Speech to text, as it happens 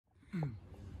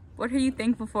What are you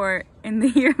thankful for in the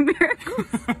year of miracles?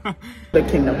 The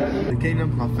kingdom. The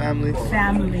kingdom, my family.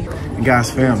 Family. And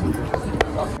God's family.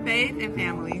 Faith and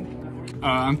family.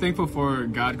 I'm thankful for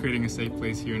God creating a safe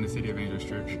place here in the City of Angels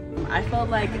Church. I felt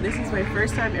like this is my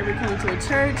first time ever coming to a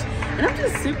church, and I'm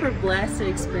just super blessed to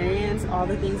experience all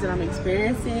the things that I'm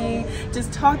experiencing.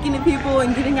 Just talking to people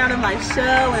and getting out of my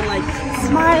shell and like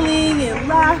smiling and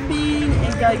laughing,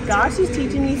 and like gosh, he's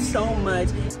teaching me so much.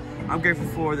 I'm grateful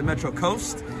for the Metro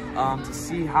Coast, to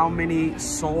see how many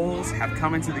souls have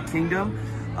come into the kingdom.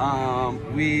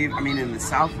 In the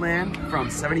Southland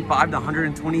from 75 to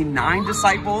 129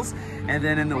 disciples, and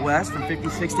then in the West from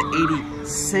 56 to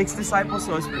 86 disciples.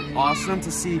 So it's been awesome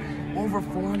to see over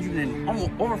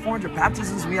 400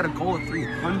 baptisms. We had a goal of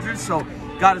 300. So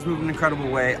God is moving in an incredible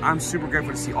way. I'm super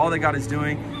grateful to see all that God is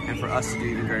doing and for us to do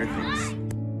even greater things.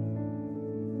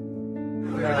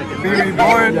 Being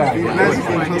reborn, being blessed,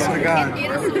 and closer to God.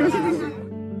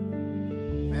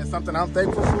 Something I'm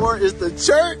thankful for is the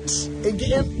church and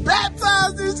getting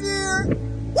baptized this year.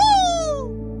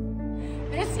 Woo!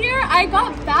 This year I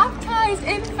got baptized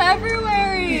in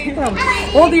February.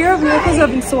 Well, the year of miracles have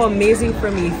been so amazing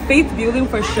for me. Faith building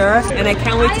for sure, and I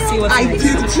can't wait to see what's next.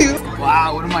 I do too.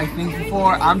 Wow, what am I thankful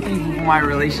for? I'm thankful for my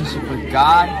relationship with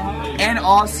God and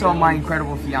also my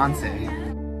incredible fiance.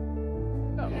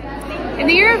 In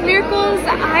the year of miracles,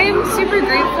 I am super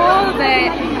grateful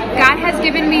that God has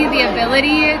given me the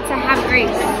ability to have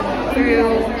grace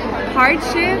through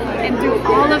hardship, and through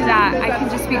all of that, I can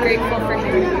just be grateful for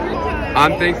Him.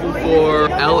 I'm thankful for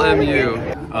LMU,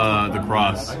 the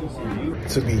cross.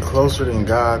 To be closer to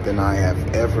God than I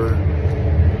have ever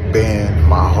been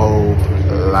my whole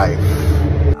life.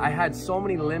 I had so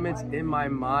many limits in my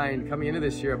mind coming into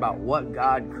this year about what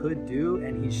God could do,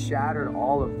 and He shattered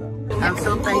all of them. I'm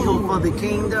so thankful for the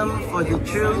kingdom, for the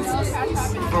truth,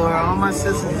 for all my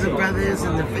sisters and brothers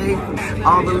in the faith,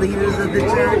 all the leaders of the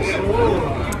church,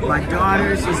 my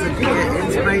daughters, she's a big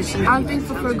inspiration. I'm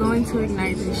thankful for going to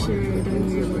Ignite this year during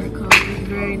the year of miracles. It was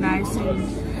very nice and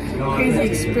crazy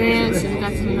experience, and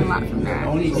got to learn a lot from that.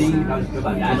 I'm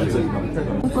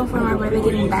thankful for my brother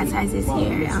getting baptized this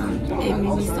year. It made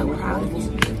me so proud of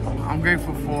him. I'm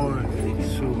grateful for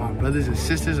my brothers and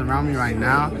sisters around me right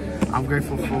now. I'm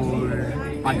grateful for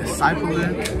my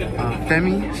discipler,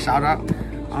 Femi, shout out.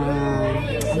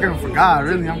 I'm grateful for God,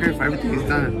 really. I'm grateful for everything He's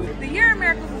done. The year of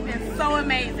miracles has been so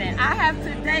amazing. I have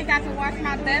today got to watch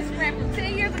my best friend from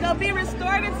 10 years ago be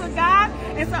restored into God.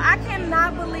 And so I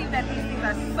cannot believe that these things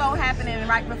are so happening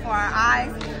right before our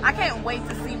eyes. I can't wait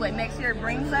to see what next year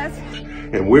brings us.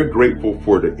 And we're grateful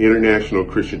for the International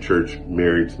Christian Church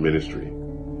Marriage Ministry.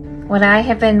 What I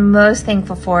have been most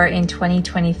thankful for in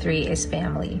 2023 is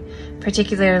family,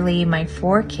 particularly my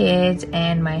 4 kids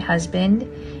and my husband,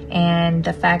 and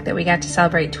the fact that we got to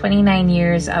celebrate 29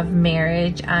 years of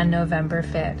marriage on November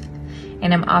 5th.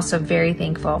 And I'm also very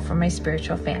thankful for my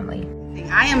spiritual family.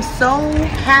 I am so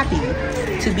happy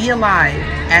to be alive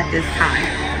at this time.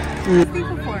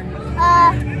 Thankful for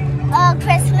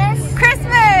Christmas.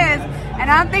 Christmas, and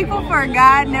I'm thankful for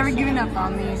God never giving up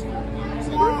on me.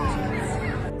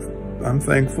 I'm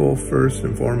thankful first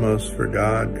and foremost for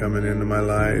God coming into my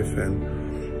life and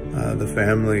the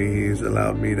family He's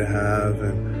allowed me to have,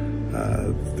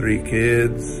 and 3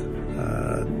 kids,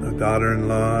 a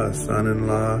daughter-in-law, a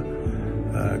son-in-law,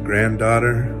 a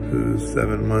granddaughter who's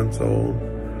 7 months old,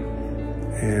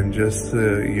 and just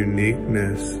the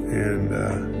uniqueness and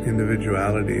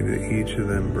individuality that each of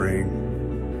them bring.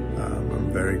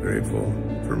 I'm very grateful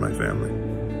for my family.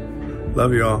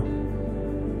 Love you all.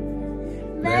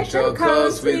 Metro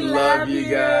Coast, we love you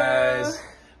guys.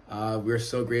 We're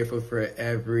so grateful for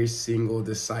every single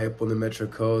disciple in the Metro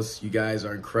Coast. You guys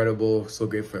are incredible. So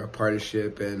grateful for our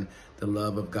partnership and the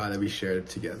love of God that we share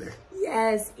together.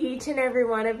 Yes, each and every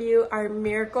one of you are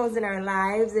miracles in our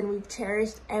lives, and we've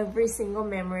cherished every single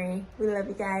memory. We love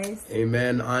you guys.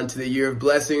 Amen. On to the year of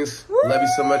blessings. Woo! Love you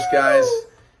so much, guys.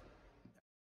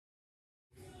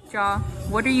 Ja,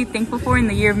 what are you thankful for in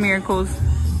the year of miracles?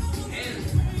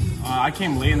 I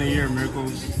came late in the year of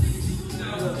miracles. So,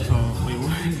 wait,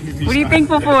 what are you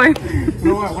thankful for? You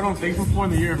know what I'm thankful for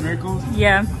in the year of miracles?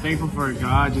 Yeah. I'm thankful for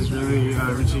God just really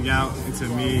reaching out into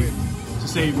me to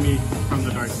save me from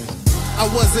the darkness. I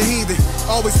was a heathen,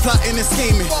 always plotting and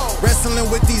scheming, wrestling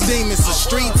with these demons. The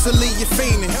streets will leave you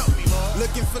fiending,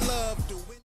 looking for love.